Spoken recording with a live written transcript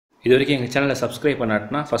இதுவரைக்கும் எங்கள் சேனலை சப்ஸ்கிரைப்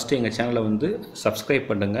பண்ணாட்டினா ஃபஸ்ட்டு எங்கள் சேனலை வந்து சப்ஸ்கிரைப்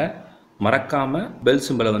பண்ணுங்கள், மறக்காமல் பெல்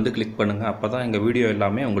சிம்பலை வந்து கிளிக் பண்ணுங்கள். அப்போ தான் எங்கள் வீடியோ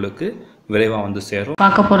எல்லாமே உங்களுக்கு விரைவாக வந்து சேரும்.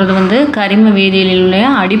 பார்க்க போகிறது வந்து கரிம வேதியியலில் உள்ள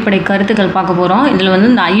அடிப்படை கருத்துக்கள் பார்க்க போகிறோம். இதில்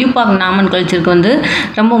வந்து இந்த ஐயூபாக் நாமன் கல்ச்சருக்கு வந்து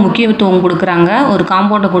ரொம்ப முக்கியத்துவம் கொடுக்குறாங்க. ஒரு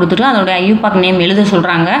காம்பவுண்டை கொடுத்துட்டு அதோடைய ஐயூபாக் நேம் எழுத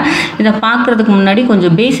சொல்கிறாங்க. இதை பார்க்குறதுக்கு முன்னாடி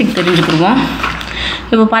கொஞ்சம் பேசிக் தெரிஞ்சுக்கிடுவோம்.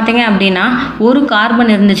 இப்போ பார்த்தீங்க அப்படின்னா ஒரு கார்பன்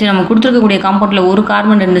இருந்துச்சு, நம்ம கொடுத்துருக்கக்கூடிய காம்பவுண்டில் ஒரு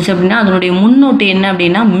கார்பன் இருந்துச்சு அப்படின்னா அதனுடைய முன்னோட்டு என்ன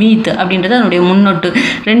அப்படின்னா மீத் அப்படின்றது அதனுடைய முன்னோட்டு.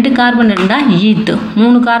 2 கார்பன் இருந்தால் ஈத்,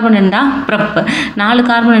 3 கார்பன் இருந்தால் ப்ரப், 4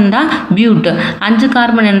 கார்பன் இருந்தால் பியூட், 5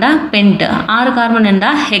 கார்பன் இருந்தால் பென்ட், 6 கார்பன்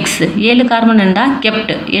இருந்தால் ஹெக்ஸ், 7 கார்பன் இருந்தால்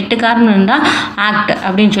கெப்ட், 8 கார்பன் இருந்தால் ஆக்ட்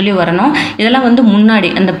அப்படின்னு சொல்லி வரணும். இதெல்லாம் வந்து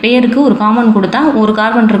முன்னாடி அந்த பேருக்கு ஒரு காம்பவுண்ட் கொடுத்தா ஒரு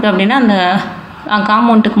கார்பன் இருக்குது அப்படின்னா அந்த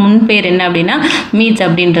காம்பவுண்டுக்கு முன் பேர் என்ன அப்படின்னா மீத்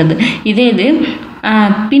அப்படின்றது. இதே இது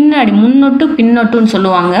பின்னாடி முன்னோட்டு பின்னோட்டுன்னு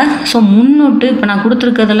சொல்லுவாங்க. ஸோ முன்னோட்டு இப்போ நான்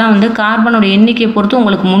கொடுத்துருக்கிறதெல்லாம் வந்து கார்பனோட எண்ணிக்கையை பொறுத்து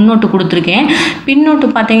உங்களுக்கு முன்னோட்டு கொடுத்துருக்கேன். பின்னோட்டு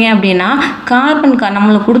பார்த்தீங்க அப்படின்னா கார்பன்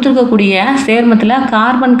நம்மளுக்கு கொடுத்துருக்கக்கூடிய சேர்மத்தில்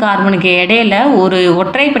கார்பனுக்கு இடையில ஒரு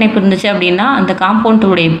ஒற்றை பிணைப்பு இருந்துச்சு அப்படின்னா அந்த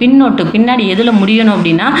காம்பவுண்டுடைய பின்னோட்டு பின்னாடி எதில் முடியணும்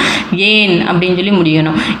அப்படின்னா ஏன் அப்படின்னு சொல்லி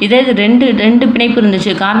முடியணும். இதே இது ரெண்டு பிணைப்பு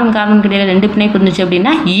இருந்துச்சு, கார்பனுக்கு இடையில 2 பிணைப்பு இருந்துச்சு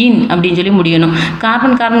அப்படின்னா ஈன் அப்படின்னு சொல்லி முடியணும்.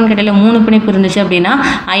 கார்பனுக்கு இடையில 3 பிணைப்பு இருந்துச்சு அப்படின்னா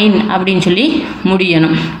ஐன் அப்படின்னு சொல்லி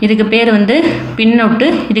முடியணும். இதுக்கு பேர் வந்து பின்னோட்டு,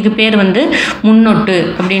 இதுக்கு பேர் வந்து முன்னோட்டு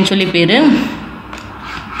அப்படின்னு சொல்லி பேர்.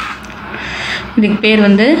 இதுக்கு பேர்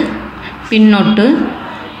வந்து பின்னோட்டு,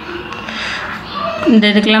 இந்த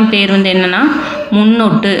இதுக்கெல்லாம் பேர் வந்து என்னன்னா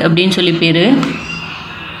முன்னோட்டு அப்படின்னு சொல்லி பேர்.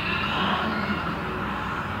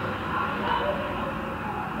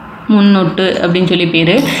 முன்னோட்டு அப்படின்னு சொல்லி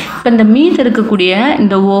பேர். இப்போ இந்த மீது இருக்கக்கூடிய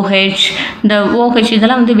இந்த OH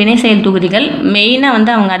இதெல்லாம் வந்து வினை செயல் தொகுதிகள். மெயினாக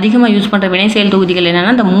வந்து அவங்க அதிகமாக யூஸ் பண்ணுற வினை செயல் தொகுதிகள்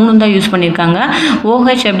என்னென்னா இந்த 3 தான் யூஸ் பண்ணியிருக்காங்க.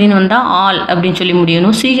 OH அப்படின்னு வந்தால் ஆல் அப்படின்னு சொல்லி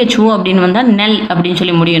முடியணும், CHO அப்படின்னு வந்தால் நெல் அப்படின்னு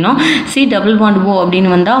சொல்லி முடியணும், C+O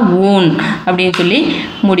அப்படின்னு வந்தால் ஓன் அப்படின்னு சொல்லி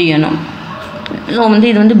முடியணும். ஸோ வந்து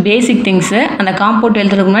இது வந்து பேசிக் திங்ஸு. அந்த காம்பவுண்ட்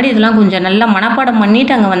எழுதுறதுக்கு முன்னாடி இதெல்லாம் கொஞ்சம் நல்லா மனப்பாடம்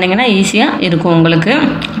பண்ணிவிட்டு அங்கே வந்தீங்கன்னா ஈஸியாக இருக்கும் உங்களுக்கு.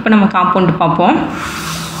 இப்போ நம்ம காம்பவுண்ட் பார்ப்போம்.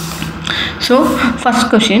 ஸோ ஃபஸ்ட்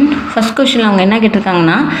கொஷின் அவங்க என்ன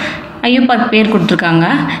கேட்டிருக்காங்கன்னா ஐயூபாக் பேர் கொடுத்துருக்காங்க.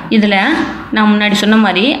 இதில் நான் முன்னாடி சொன்ன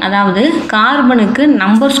மாதிரி அதாவது கார்பனுக்கு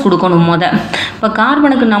நம்பர்ஸ் கொடுக்கணும். இப்போ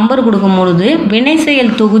கார்பனுக்கு நம்பர் கொடுக்கும்பொழுது வினை செயல்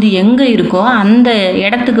தொகுதி எங்கே இருக்கோ அந்த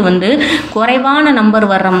இடத்துக்கு வந்து குறைவான நம்பர்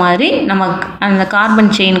வர்ற மாதிரி நமக்கு அந்த கார்பன்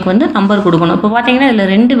செயினுக்கு வந்து நம்பர் கொடுக்கணும். இப்போ பார்த்தீங்கன்னா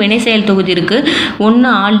இதில் 2 வினை செயல் தொகுதி இருக்குது. ஒன்று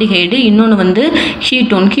ஆல்டிஹைடு, இன்னொன்று வந்து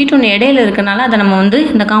கீட்டோன் இடையில இருக்கனால அதை நம்ம வந்து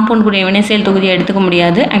இந்த காம்பவுண்டுடைய வினை செயல் தொகுதியை எடுத்துக்க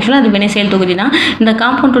முடியாது. ஆக்சுவலாக அது வினை செயல் தொகுதி தான். இந்த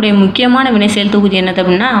காம்பவுண்டுடைய முக்கியமான வினை செயல் தொகுதி என்னது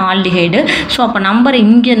அப்படின்னா ஆல்டிஹைடு. ஸோ அப்போ நம்பரை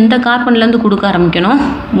இங்கே இந்த கார்பன்லேருந்து கொடுக்க ஆரம்பிக்கணும்.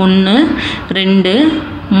 1 2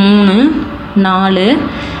 3 4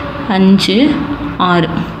 5 6.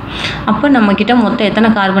 அப்போ நம்மக்கிட்ட மொத்தம் எத்தனை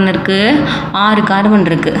கார்பன் இருக்குது? 6 கார்பன்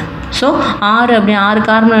இருக்குது. ஸோ 6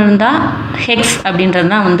 கார்பன் இருந்தால் ஹெக்ஸ்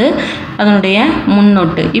அப்படின்றது தான் வந்து அதனுடைய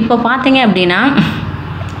முன்னோட்டு. இப்போ பார்த்தீங்க அப்படின்னா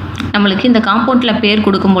நம்மளுக்கு இந்த காம்பவுண்டில் பேர்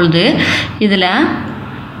கொடுக்கும் பொழுது இதில்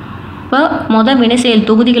இப்போ வினை செயல்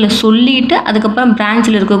தொகுதிகளை சொல்லிவிட்டு அதுக்கப்புறம்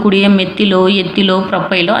பிரான்ச்சில் இருக்கக்கூடிய மெத்திலோ எத்திலோ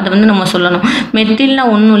ப்ரொப்பைலோ அதை வந்து நம்ம சொல்லணும். மெத்தில்னா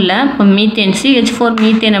ஒன்றும் இல்லை, இப்போ மீத்தேன் CH4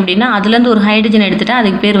 மீத்தேன் அப்படின்னா அதுலேருந்து ஒரு ஹைட்ரஜன் எடுத்துகிட்டா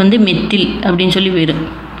அதுக்கு பேர் வந்து மெத்தில் அப்படின்னு சொல்லி பேர்.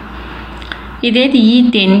 இதே இது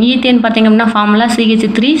ஈத்தேன் பார்த்திங்க அப்படின்னா ஃபார்முலா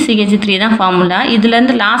CH3 தான் ஃபார்முலா.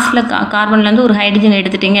 இதுலேருந்து லாஸ்ட்டில் கார்பன்லேருந்து ஒரு ஹைட்ரஜன்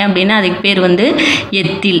எடுத்துட்டிங்க அப்படின்னா அதுக்கு பேர் வந்து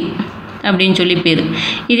எத்தில் அப்படின்னு சொல்லி பேர்.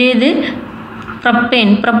 இதே இது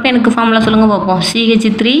ப்ரொப்பேனுக்கு ஃபார்முலா சொல்லுங்கள் பார்ப்போம்.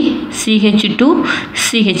 CH3 CH2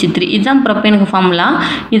 CH3 இதுதான் ப்ரொப்பேனுக்கு ஃபார்முலா.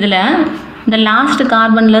 இதில் இந்த லாஸ்ட்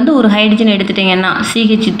கார்பன்லேருந்து ஒரு ஹைட்ரஜன் எடுத்துட்டிங்கன்னா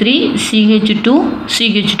CH3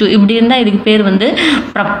 CH2 இப்படி இருந்தால் இதுக்கு பேர் வந்து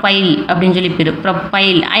ப்ரொப்பைல் அப்படின்னு சொல்லி பேர்.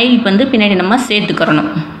 ப்ரொப்பைல் ஐல் வந்து பின்னாடி நம்ம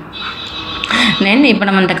சேர்த்துக்கிறணும். தென் இப்போ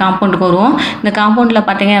நம்ம இந்த காம்பவுண்டுக்கு வருவோம். இந்த காம்பவுண்டில்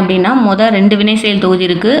பார்த்தீங்க அப்படின்னா 2 வினை செயல் தொகுதி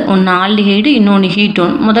இருக்குது. ஒன்று ஆல்டிஹைடு, இன்னொன்று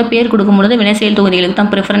கீட்டோன். பேர் கொடுக்கும்பொழுது வினை செயல் தொகுதிகளுக்கு தான்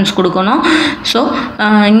ப்ரிஃபரன்ஸ் கொடுக்கணும். ஸோ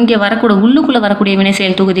இங்கே உள்ளுக்குள்ளே வரக்கூடிய வினை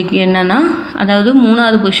செயல் தொகுதிக்கு என்னென்னா அதாவது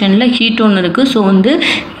 3வது பொசிஷனில் ஹீட்டோன் இருக்குது. ஸோ வந்து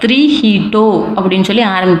 3 ஹீட்டோ அப்படின்னு சொல்லி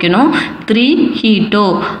ஆரம்பிக்கணும். 3 ஹீட்டோ.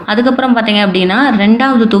 அதுக்கப்புறம் பார்த்தீங்க அப்படின்னா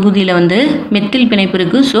 2வது தொகுதியில் வந்து மெத்தில் பிணைப்பு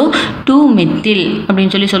இருக்குது. ஸோ 2 மெத்தில்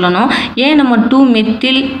அப்படின்னு சொல்லணும். ஏன் நம்ம 2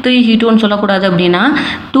 மெத்தில் 3 ஹீட்டோன்னு சொல்லக்கூடாது அப்படின்னா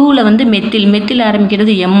 2ல் வந்து மெத்தில்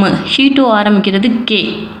ஆரம்பிக்கிறது M, ஹீட்டோ ஆரம்பிக்கிறது K.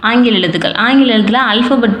 ஆங்கில எழுத்துல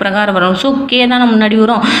ஆல்ஃபபெட் பிரகாரம் வரும். ஸோ K தானே முன்னாடி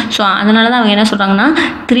வரும். ஸோ அதனால தான் அவங்க என்ன சொல்கிறாங்கன்னா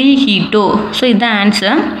 3 ஹீட்டோ. ஸோ இதுதான்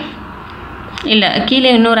ஆன்சர். இல்லை, கீழே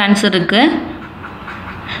இன்னொரு ஆன்சர் இருக்குது.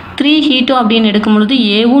 3 ஹீட்டோ அப்படின்னு எடுக்கும் பொழுது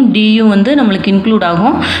ஏவும் டியும் வந்து நம்மளுக்கு இன்க்ளூட்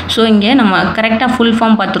ஆகும். ஸோ இங்கே நம்ம கரெக்டாக ஃபுல்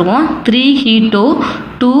ஃபார்ம் பார்த்துருவோம். 3 ஹீட்டோ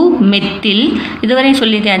 2 மெத்தில் இதுவரையும்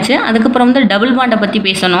சொல்லியாச்சு. அதுக்கப்புறம் வந்து டபுள் பாண்டை பற்றி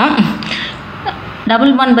பேசணும்.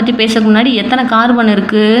 டபுள் பாண்ட் பற்றி பேசக்கு முன்னாடி எத்தனை கார்பன்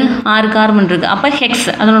இருக்குது? 6 கார்பன் இருக்குது. அப்போ ஹெக்ஸ்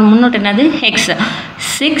அதோட முன்னோட்டு என்னது? ஹெக்ஸ்.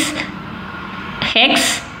 6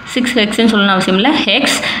 ஹெக்ஸ்ன்னு சொல்லணும் அவசியம் இல்லை.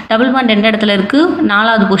 ஹெக்ஸ் டபுள் பாண்ட் எந்த இடத்துல இருக்குது?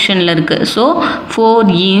 4வது பொசிஷனில் இருக்குது. ஸோ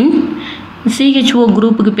 4 இன் CHO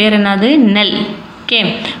குரூப்புக்கு பேர் என்னது? நெல். ஓகே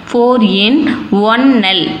 4 இன் 1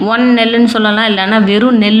 நெல். 1 நெல்லுன்னு சொல்லலாம், இல்லைன்னா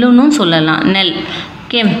வெறும் நெல்லுன்னு சொல்லலாம். நெல்.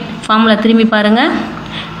 ஓகே ஃபார்முலா திரும்பி பாருங்கள்.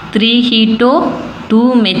 3 ஹீட்டோ 2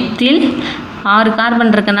 மெத்தில் 6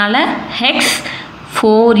 கார்பன் இருக்கனால ஹெக்ஸ்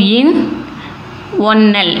 4 இன் 1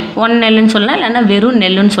 நெல். 1 நெல்லுன்னு சொல்லலாம், இல்லைன்னா வெறும்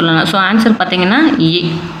நெல்லுன்னு சொல்லலாம். ஸோ ஆன்சர் பார்த்தீங்கன்னா ஏ.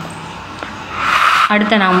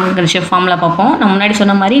 அடுத்த நம்ம ஃபார்முலா பார்ப்போம். நான் முன்னாடி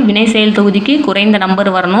சொன்ன மாதிரி வினை செயல் தொகுதிக்கு குறைந்த நம்பர்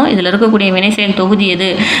வரணும். இதில் இருக்கக்கூடிய வினை செயல் தொகுதி எது?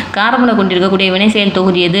 கார்பனை கொண்டு இருக்கக்கூடிய வினை செயல்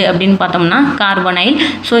தொகுதி எது அப்படின்னு பார்த்தோம்னா கார்பனைல்.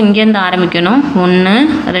 ஸோ இங்கேருந்து ஆரம்பிக்கணும். 1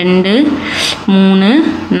 2 3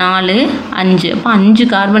 4 5. அப்போ 5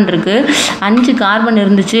 கார்பன் இருக்குது. 5 கார்பன்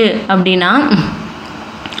இருந்துச்சு அப்படின்னா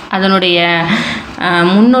அதனுடைய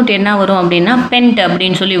முன்னோட்டு என்ன வரும் அப்படின்னா பென்ட்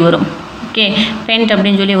அப்படின்னு சொல்லி வரும். ஓகே பென்ட்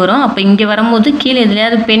அப்படின்னு சொல்லி வரும். அப்போ இங்கே வரும்போது கீழே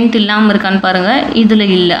எதுலையாவது பென்ட் இல்லாமல் இருக்கான்னு பாருங்கள். இதில்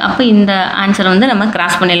இல்லை. அப்போ இந்த ஆன்சரை வந்து நம்ம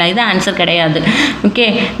கிராஸ் பண்ணிடலாம். இது ஆன்சர் கிடையாது. ஓகே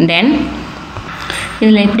தென்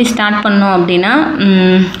இதில் எப்படி ஸ்டார்ட் பண்ணோம் அப்படின்னா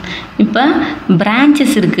இப்போ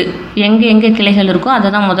பிரான்ச்சஸ் இருக்குது. எங்கே கிளைகள் இருக்கோ அதை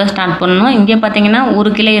தான் முதல் ஸ்டார்ட் பண்ணணும். இங்கே பார்த்தீங்கன்னா ஒரு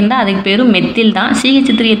கிளை இருந்தால் அதுக்கு பேர் மெத்தில் தான்.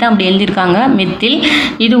 CH3 தான் அப்படி எழுதியிருக்காங்க மெத்தில்.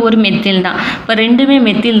 இது ஒரு மெத்தில் தான். இப்போ ரெண்டுமே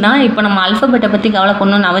மெத்தில் தான். இப்போ நம்ம அல்ஃபபெட்டை பற்றி கவலை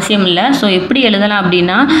பண்ணணும்னு அவசியம் இல்லை. ஸோ எப்படி எழுதலாம்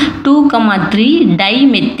அப்படின்னா 2,3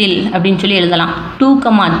 டைமெத்தில் அப்படின்னு சொல்லி எழுதலாம்.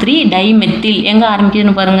 2,3 டைமெத்தில் எங்கே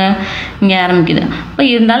ஆரம்பிக்குதுன்னு பாருங்கள். இங்கே ஆரம்பிக்குது. இப்போ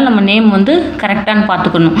இருந்தாலும் நம்ம நேம் வந்து கரெக்டானு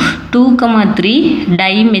பார்த்துக்கணும். 2,3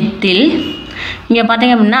 டைமெத்தில். இங்கே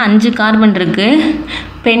பார்த்தீங்க அப்படின்னா 5 கார்பன் இருக்குது.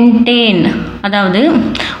 பென்டேன் அதாவது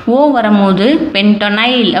ஓ வரும்போது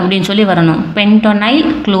பென்டோனைல் அப்படின்னு சொல்லி வரணும். பென்டோனைல்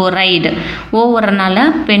குளோரைடு. ஓ வரனால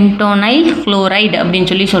பென்டோனைல் குளோரைடு அப்படின்னு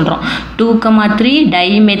சொல்லி சொல்கிறோம். 2,3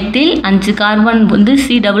 டைமெத்தில் 5 கார்பன் வந்து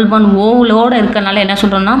C டபுள் பாண்ட் ஓவோட இருக்கனால என்ன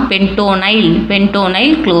சொல்கிறோம்னா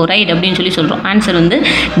பென்டோனைல் குளோரைடு அப்படின்னு சொல்லி சொல்கிறோம். ஆன்சர் வந்து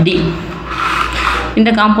டி.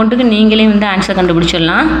 இந்த காம்பவுண்டுக்கு நீங்களே வந்து ஆன்சர்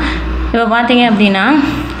கண்டுபிடிச்சிடலாம். இப்போ பார்த்தீங்க அப்படின்னா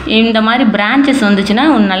இந்த மாதிரி பிரான்ச்சஸ் வந்துச்சுன்னா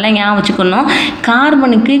நல்லா ஞாபகம் வச்சுக்கணும்.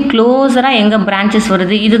 கார்பனுக்கு க்ளோஸராக எங்கே பிரான்ச்சஸ்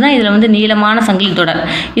வருது? இதுதான் இதில் வந்து நீளமான சங்கிலி தொடர்.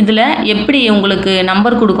 இதில் எப்படி உங்களுக்கு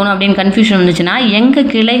நம்பர் கொடுக்கணும் அப்படின்னு கன்ஃபியூஷன் வந்துச்சுன்னா எங்கே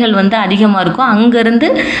கிளைகள் வந்து அதிகமாக இருக்கோ அங்கேருந்து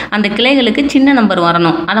அந்த கிளைகளுக்கு சின்ன நம்பர்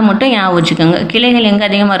வரணும். அதை மட்டும் ஞாபகம் வச்சுக்கோங்க. கிளைகள் எங்கே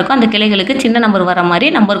அதிகமாக இருக்கோ அந்த கிளைகளுக்கு சின்ன நம்பர் வர மாதிரி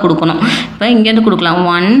நம்பர் கொடுக்கணும். இப்போ இங்கேருந்து கொடுக்கலாம்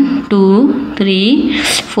 1 2 3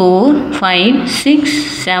 4 5 6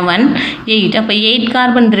 7 8. அப்போ 8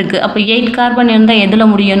 கார்பன் இருக்குது. அப்போ 8 கார்பன் இருந்தால்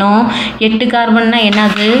எதில் முடியணும்? 8 கார்பன்னா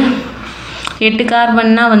என்னது? 8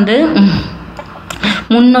 கார்பன்னா வந்து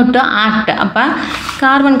முன்னோட்டு ஆக்ட். அப்போ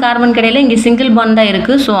கார்பன் கிடையில இங்கே சிங்கிள் பாண்ட் தான்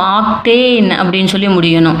இருக்குது. ஸோ ஆக்டேன் அப்படின்னு சொல்லி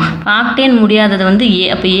முடியணும். ஆக்டேன் முடியாதது வந்து ஏ.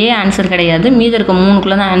 அப்போ ஏ ஆன்சர் கிடையாது. மீதி இருக்க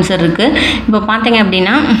 3க்குள்ளே தான் ஆன்சர் இருக்குது. இப்போ பார்த்தீங்க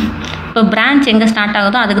அப்படின்னா இப்போ பிரான்ச் எங்கே ஸ்டார்ட்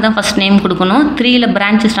ஆகுதோ அதுக்கு தான் ஃபஸ்ட் நேம் கொடுக்கணும். 3ல்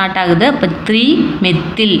பிரான்ச் ஸ்டார்ட் ஆகுது. அப்போ 3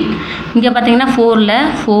 மெத்தில். இங்கே பார்த்தீங்கன்னா 4ல்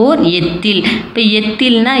 4 எத்தில். இப்போ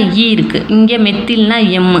எத்தில்னா இ இருக்குது. இங்கே மெத்தில்னா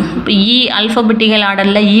எம். இப்போ இ அல்ஃபபெட்டிக்கல்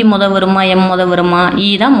ஆர்டரில் இ வருமா எம் வருமா? இ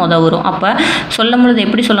தான் வரும். அப்போ சொல்லும் பொழுது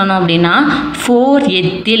எப்படி சொல்லணும் அப்படின்னா 4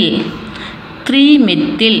 எத்தில் 3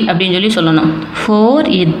 மெத்தில் அப்படின்னு சொல்லி சொல்லணும். 4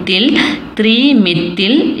 எத்தில் 3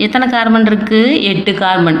 மெத்தில். எத்தனை கார்பன் இருக்குது? 8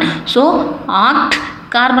 carbon. So act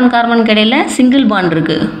carbon கிடையில single bond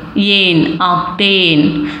இருக்குது. ஏன் octane.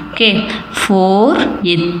 Okay 4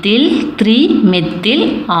 ethyl 3 methyl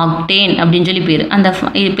octane அப்படின்னு சொல்லி பேர். அந்த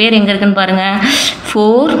பேர் எங்கே இருக்குன்னு பாருங்கள்.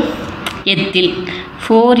 4 ethyl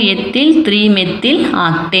 3 methyl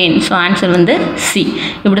octane. So answer வந்து சி.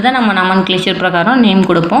 இப்படி தான் நம்ம நாமன்கிளேச்சர் பிரகாரம் நேம்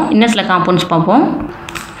கொடுப்போம். இன்னும் சில காம்பவுண்ட்ஸ் பார்ப்போம்.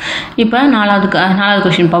 இப்போ நாலாவது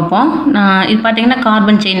கொஸ்டின் பார்ப்போம். இது பார்த்தீங்கன்னா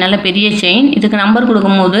கார்பன் செயின் நல்ல பெரிய செயின். இதுக்கு நம்பர்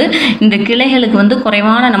கொடுக்கும்போது இந்த கிளைகளுக்கு வந்து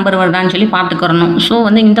குறைவான நம்பர் வருதான்னு சொல்லி பார்த்துக்கிறணும். ஸோ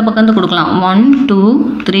வந்து இந்த பக்கம் வந்து கொடுக்கலாம் 1 2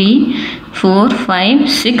 3 4 5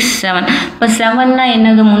 6 7. இப்போ 7னா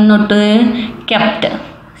என்னது? முன்னோட்டு கெப்ட்.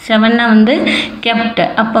 7னா வந்து கெப்ட்.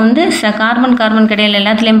 அப்போ வந்து கார்பன் கிடையில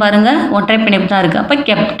எல்லாத்துலேயும் பாருங்கள் ஒற்றை பிணைப்பு தான் இருக்குது. அப்போ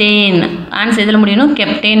கெப்டேன். ஆன்சர் இதில் முடியணும்,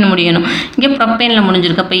 கெப்டேன் முடியணும். இங்கே ப்ரொப்பேனில்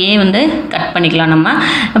முடிஞ்சிருக்கு. அப்போ ஏ வந்து கட் பண்ணிக்கலாம் நம்ம.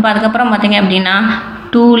 இப்போ அதுக்கப்புறம் பார்த்தீங்க அப்படின்னா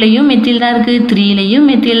 2லையும் மெத்தில் தான் இருக்குது, 3லையும்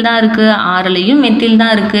மெத்தில் தான் இருக்குது, 6லையும் மெத்தில்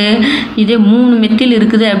தான் இருக்குது. இதே 3 மெத்தில்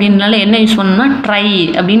இருக்குது அப்படின்றனால என்ன யூஸ் பண்ணணும்னா ட்ரை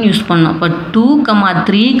அப்படின்னு யூஸ் பண்ணணும். இப்போ 2,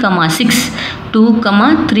 3, 6 2,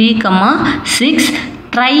 3, 6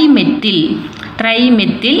 ட்ரைமெத்தில்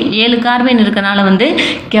 7 கார்பன் இருக்கனால வந்து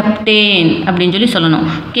கெப்டேன் அப்படின்னு சொல்லி சொல்லணும்.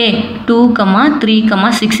 ஓகே,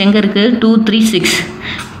 2,3,6 எங்கே இருக்குது? 2, 3, 6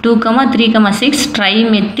 2,3,6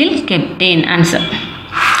 ட்ரைமெத்தில் கெப்டேன் ஆன்சர்.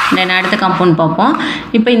 தென் அடுத்த காம்பவுண்ட் பார்ப்போம்.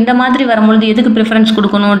 இப்போ இந்த மாதிரி வரும்பொழுது எதுக்கு ப்ரிஃபரன்ஸ்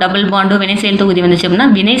கொடுக்கணும்? டபுள் பாண்டு வினைசெயல் தொகுதி வந்துச்சு அப்படின்னா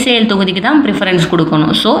வினைசெயல் தொகுதிக்கு தான் ப்ரிஃபரன்ஸ்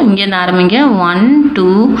கொடுக்கணும். ஸோ இங்கேருந்து ஆரம்பிங்க. 1, 2,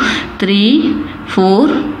 3, 4,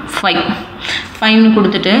 5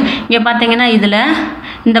 கொடுத்துட்டு இங்கே பார்த்தீங்கன்னா இதில்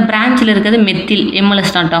இந்த பிரான்ச்சில் இருக்கிறது மெத்தில் எம்மில்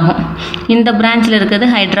ஸ்டார்ட் ஆகும். இந்த பிரான்ச்சில் இருக்கிறது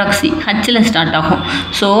ஹைட்ராக்சி ஹச்சில் ஸ்டார்ட் ஆகும்.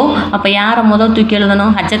 ஸோ அப்போ யாரை முதல் தூக்கி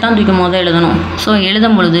எழுதணும்? ஹச்சை தான் தூக்கி முதல் எழுதணும். ஸோ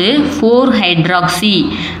எழுதும் பொழுது 4 ஹைட்ராக்சி.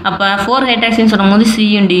 அப்போ 4 ஹைட்ராக்சின்னு சொல்லும் போது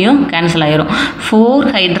சியும் டியும் கேன்சல் ஆயிரும்.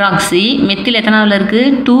 4 ஹைட்ராக்சி மெத்தில் எத்தனாவில் இருக்குது?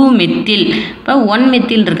 2 மெத்தில். இப்போ 1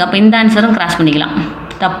 மெத்தில் இருக்குது. அப்போ இந்த ஆன்சரும் கிராஸ் பண்ணிக்கலாம்.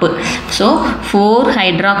 தப்பு. ஸோ 4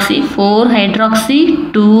 ஹைட்ராக்சி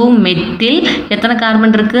 2 மெத்தில் எத்தனை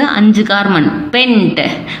கார்பன் இருக்குது? 5 carbon. Pent.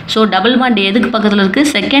 So double bond எதுக்கு பக்கத்தில் இருக்குது?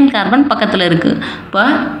 செகண்ட் கார்பன் பக்கத்தில் இருக்குது. இப்போ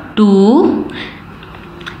 2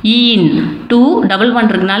 ஈன் 2 டபுள்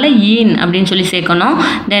பாண்ட் இருக்கனால ஈன் அப்படின்னு சொல்லி சேர்க்கணும்.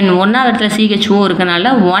 தென் 1வது இடத்துல CHO இருக்கனால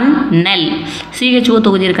 1 நெல். CHO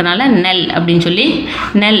தொகுதி இருக்கனால நெல் அப்படின்னு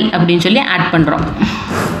சொல்லி ஆட் பண்ணுறோம்.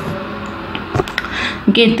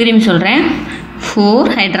 ஓகே, திரும்பி சொல்கிறேன். 4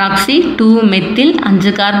 ஹைட்ராக்சி 2 மெத்தில்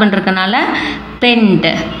 5 கார்பன் இருக்கனால பென்ட்.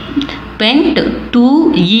 2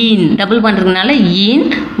 ஈன் டபுள் பாண்ட் இருக்கனால ஈன்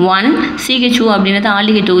 1 CHO அப்படின்றது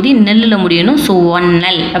ஆலிகை தொகுதி நெல்லில் முடியணும். ஸோ 1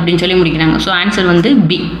 நெல் அப்படின்னு சொல்லி முடிக்கிறாங்க. ஸோ ஆன்சர் வந்து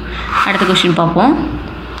பி. அடுத்த கொஸ்டின் பார்ப்போம்.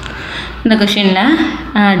 இந்த கொஷினில்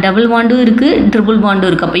டபுள் பாண்டும் இருக்குது, ட்ரிபிள் பாண்டும்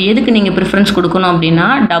இருக்குது. அப்போ எதுக்கு நீங்கள் ப்ரிஃபரன்ஸ் கொடுக்கணும் அப்படின்னா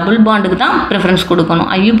டபுள் பாண்டுக்கு தான் ப்ரிஃபரன்ஸ் கொடுக்கணும்.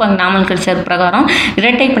 Iupac நாமல்கல்ச்சர் பிரகாரம்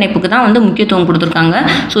இரட்டை பிணைப்புக்கு தான் வந்து முக்கியத்துவம் கொடுத்துருக்காங்க.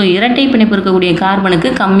 ஸோ இரட்டை பிணைப்பு இருக்கக்கூடிய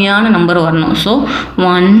கார்பனுக்கு கம்மியான நம்பர் வரணும். ஸோ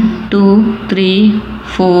 1, 2, 3,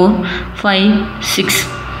 4, 5, 6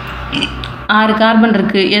 6 கார்பன்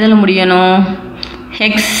இருக்குது. எதில் முடியணும்?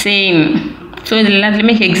 ஹெக்ஸேன். ஸோ இதில்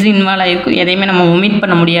எல்லாத்துலேயுமே ஹெக்ஸ் இன்வால்வ் ஆகிருக்கும். எதையுமே நம்ம ஒமிட்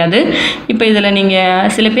பண்ண முடியாது. இப்போ இதில் நீங்கள்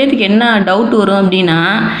சில பேருக்கு என்ன டவுட் வரும் அப்படின்னா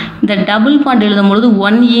இந்த டபுள் பாண்ட் எழுதும்பொழுது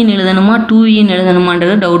 1 ஈன்னு எழுதணுமா 2 ஈன்னு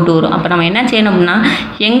எழுதணுமான்றது டவுட் வரும். அப்போ நம்ம என்ன செய்யணும் அப்படின்னா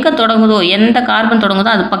எங்கே தொடங்குதோ எந்த கார்பன்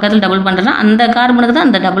தொடங்குதோ அது பக்கத்தில் டபுள் பாண்ட்னா அந்த கார்பனுக்கு தான்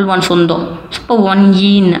அந்த டபுள் பாண்ட் சொந்தம். இப்போ 1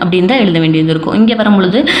 ஈன் அப்படின்னு தான் எழுத வேண்டியது இருக்கும். இங்கே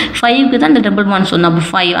வரும்பொழுது 5க்கு தான் இந்த டபுள் பாண்ட் சொந்தம். அப்போ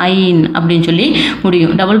 5 ஐன் அப்படின்னு சொல்லி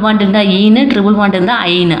முடியும். டபுள் பாண்ட் இருந்தால் ஈனு, ட்ரிபிள் பாண்ட் இருந்தால்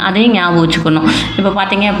ஐனு. அதையும் ஞாபகம் வச்சுக்கணும். இப்போ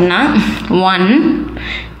பார்த்தீங்க அப்படின்னா 1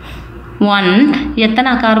 எத்தனை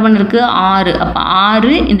கார்பன் இருக்குது? 6. அப்போ 6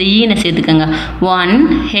 இந்த ஈனை சேர்த்துக்கோங்க. 1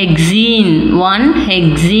 ஹெக்ஸீன்.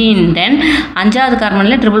 தென் 5வது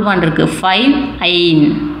கார்பனில் ட்ரிபிள் பாண்ட் இருக்குது 5 ஐன்.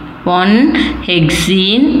 1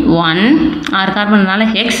 ஹெக்ஸீன் 1 6 கார்பன்னால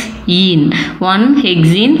ஹெக்ஸ் ஈன் 1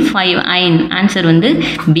 ஹெக்ஸீன் 5 ஐன். ஆன்சர் வந்து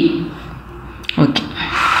பி. ஓகே,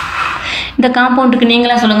 இந்த காம்பவுண்டுக்கு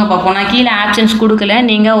நீங்களாக சொல்லுங்கள் பார்ப்போம். நான் கீழே ஆப்ஷன்ஸ் கொடுக்கல,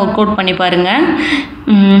 நீங்கள் ஒர்க் அவுட் பண்ணி பாருங்கள்.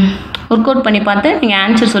 ஒர்க் அவுட் பண்ணி பார்த்து நீங்கள்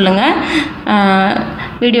ஆன்சர் சொல்லுங்கள்.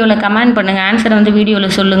 வீடியோவில் கமெண்ட் பண்ணுங்கள். ஆன்சரை வந்து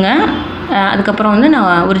வீடியோவில் சொல்லுங்கள். அதுக்கப்புறம் வந்து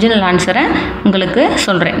நான் ஒரிஜினல் ஆன்சரை உங்களுக்கு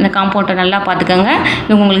சொல்கிறேன். இந்த காம்பவுண்டை நல்லா பார்த்துக்கோங்க.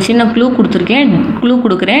 உங்களுக்கு சின்ன க்ளூ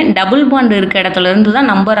கொடுக்குறேன். டபுள் பாண்டு இருக்க இடத்துல இருந்து தான்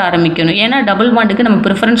நம்பர் ஆரம்பிக்கணும். ஏன்னா டபுள் பாண்டுக்கு நம்ம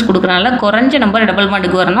ப்ரிஃபரன்ஸ் கொடுக்குறனால குறைஞ்ச நம்பர் டபுள்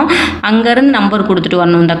பாண்டுக்கு வரணும். அங்கேருந்து நம்பர் கொடுத்துட்டு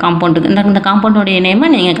வரணும் இந்த காம்பவுண்டுக்கு. இந்த காம்பவுண்டோடைய நேமை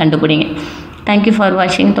நீங்கள் கண்டுபிடிங்க. தேங்க்யூ ஃபார்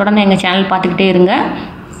வாட்சிங். தொடர்ந்து எங்கள் சேனல் பார்த்துக்கிட்டே இருங்க.